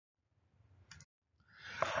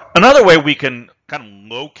Another way we can kind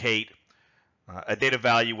of locate a data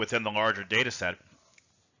value within the larger data set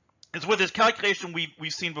is with this calculation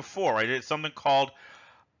we've seen before, right? It's something called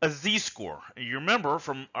a z-score. You remember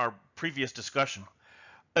from our previous discussion,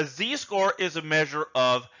 a z-score is a measure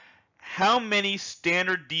of how many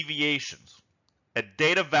standard deviations a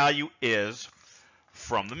data value is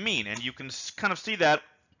from the mean. And you can kind of see that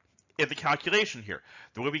in the calculation here.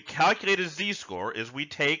 The way we calculate a z-score is we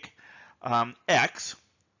take x,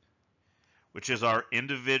 which is our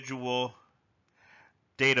individual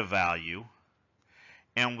data value,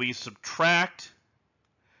 and we subtract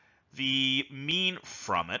the mean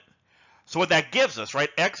from it. So what that gives us, right,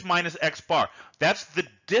 x minus x bar, that's the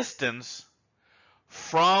distance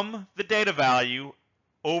from the data value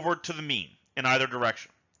over to the mean in either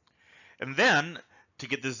direction. And then to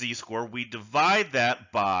get the z-score, we divide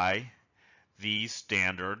that by the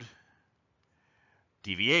standard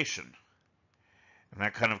deviation. And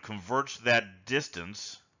that kind of converts that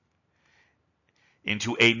distance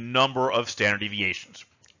into a number of standard deviations.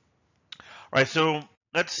 All right, so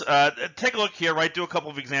let's take a look here, right? Do a couple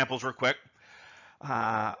of examples real quick.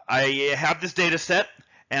 I have this data set,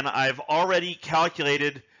 and I've already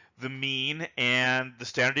calculated the mean and the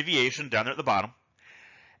standard deviation down there at the bottom.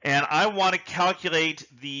 And I want to calculate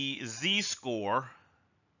the z-score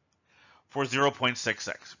for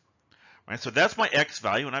 0.66. Right, so that's my x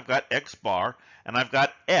value, and I've got x bar, and I've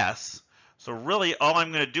got s. So really, all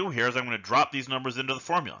I'm going to do here is I'm going to drop these numbers into the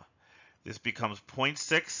formula. This becomes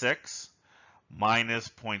 0.66 minus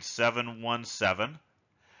 0.717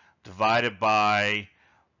 divided by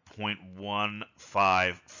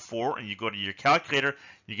 0.154, and you go to your calculator,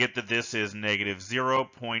 you get that this is negative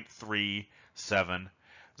 0.370.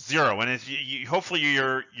 And as hopefully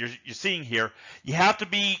you're seeing here, you have to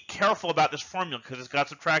be careful about this formula because it's got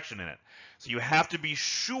subtraction in it. So you have to be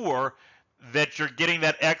sure that you're getting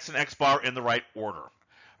that x and x bar in the right order,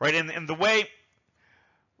 right? And the way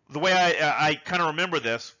I kind of remember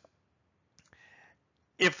this,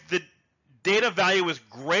 if the data value is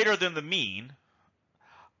greater than the mean,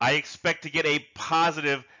 I expect to get a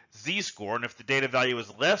positive z-score, and if the data value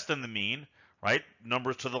is less than the mean, right,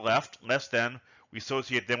 numbers to the left, less than, we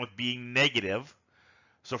associate them with being negative.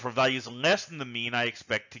 So for values less than the mean, I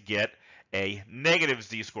expect to get a negative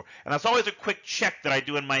z-score. And that's always a quick check that I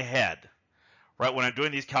do in my head, right, when I'm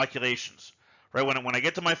doing these calculations. Right, when I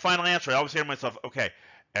get to my final answer, I always say to myself, okay,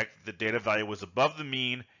 the data value was above the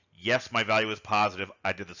mean. Yes, my value is positive.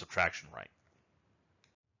 I did the subtraction right.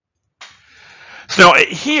 So now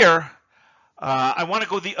here, I want to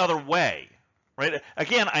go the other way, right?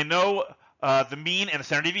 Again, I know the mean and the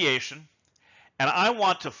standard deviation, and I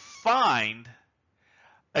want to find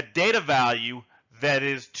a data value that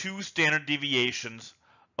is 2 standard deviations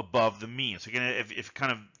above the mean. So again, if you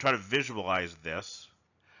kind of try to visualize this,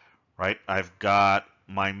 right, I've got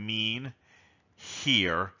my mean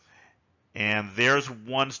here, and there's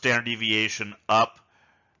one standard deviation up.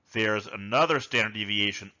 There's another standard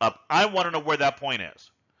deviation up. I want to know where that point is,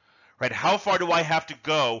 right? How far do I have to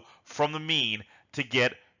go from the mean to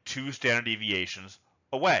get 2 standard deviations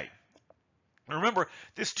away? Remember,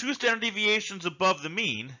 this 2 standard deviations above the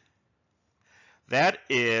mean, that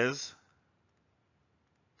is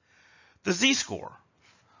the z-score.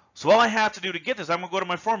 So all I have to do to get this, I'm going to go to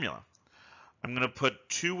my formula. I'm going to put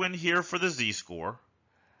 2 in here for the z-score.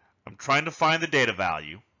 I'm trying to find the data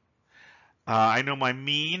value. I know my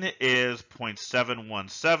mean is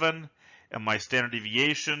 0.717, and my standard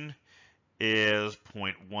deviation is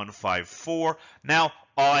 0.154. Now,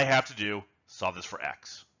 all I have to do is solve this for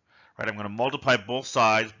x. Right, I'm going to multiply both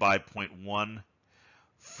sides by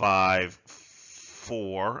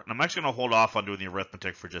 0.154, and I'm actually going to hold off on doing the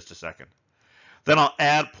arithmetic for just a second. Then I'll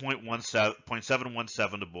add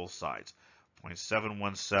 0.717 to both sides.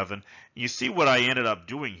 0.717. You see what I ended up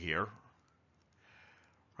doing here.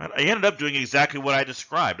 Right? I ended up doing exactly what I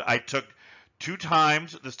described. I took 2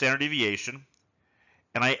 times the standard deviation,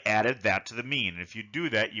 and I added that to the mean. And if you do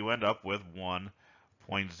that, you end up with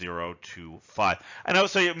 1.025. I know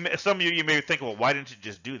some of you may be thinking, well, why didn't you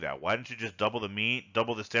just do that? Why didn't you just double the mean,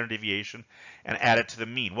 double the standard deviation, and add it to the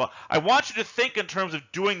mean? Well, I want you to think in terms of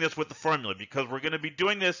doing this with the formula, because we're going to be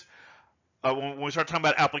doing this when we start talking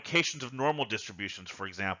about applications of normal distributions, for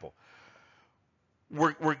example.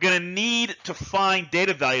 We're going to need to find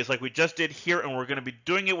data values like we just did here, and we're going to be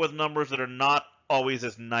doing it with numbers that are not always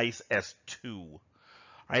as nice as 2.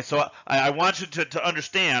 Right, so I want you to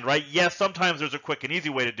understand, right? Yes, sometimes there's a quick and easy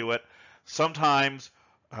way to do it. Sometimes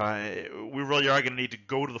we really are going to need to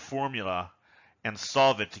go to the formula and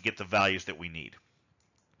solve it to get the values that we need.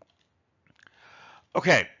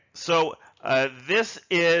 Okay, so this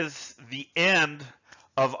is the end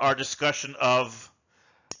of our discussion of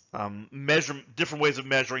different ways of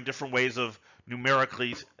measuring, different ways of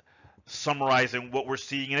numerically summarizing what we're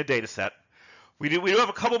seeing in a data set. We do have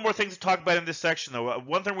a couple more things to talk about in this section, though.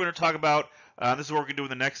 One thing we're going to talk about, this is what we're going to do in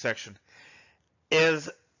the next section, is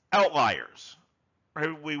outliers.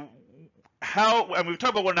 Right? We've talked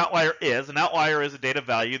about what an outlier is. An outlier is a data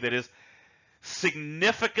value that is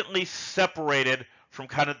significantly separated from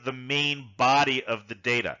kind of the main body of the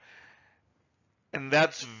data. And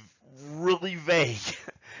that's really vague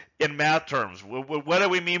in math terms. What do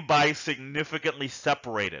we mean by significantly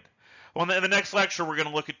separated? Well, in the next lecture, we're going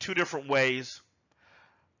to look at two different ways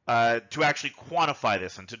to actually quantify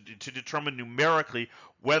this and to determine numerically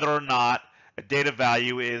whether or not a data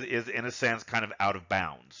value is in a sense kind of out of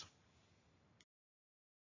bounds.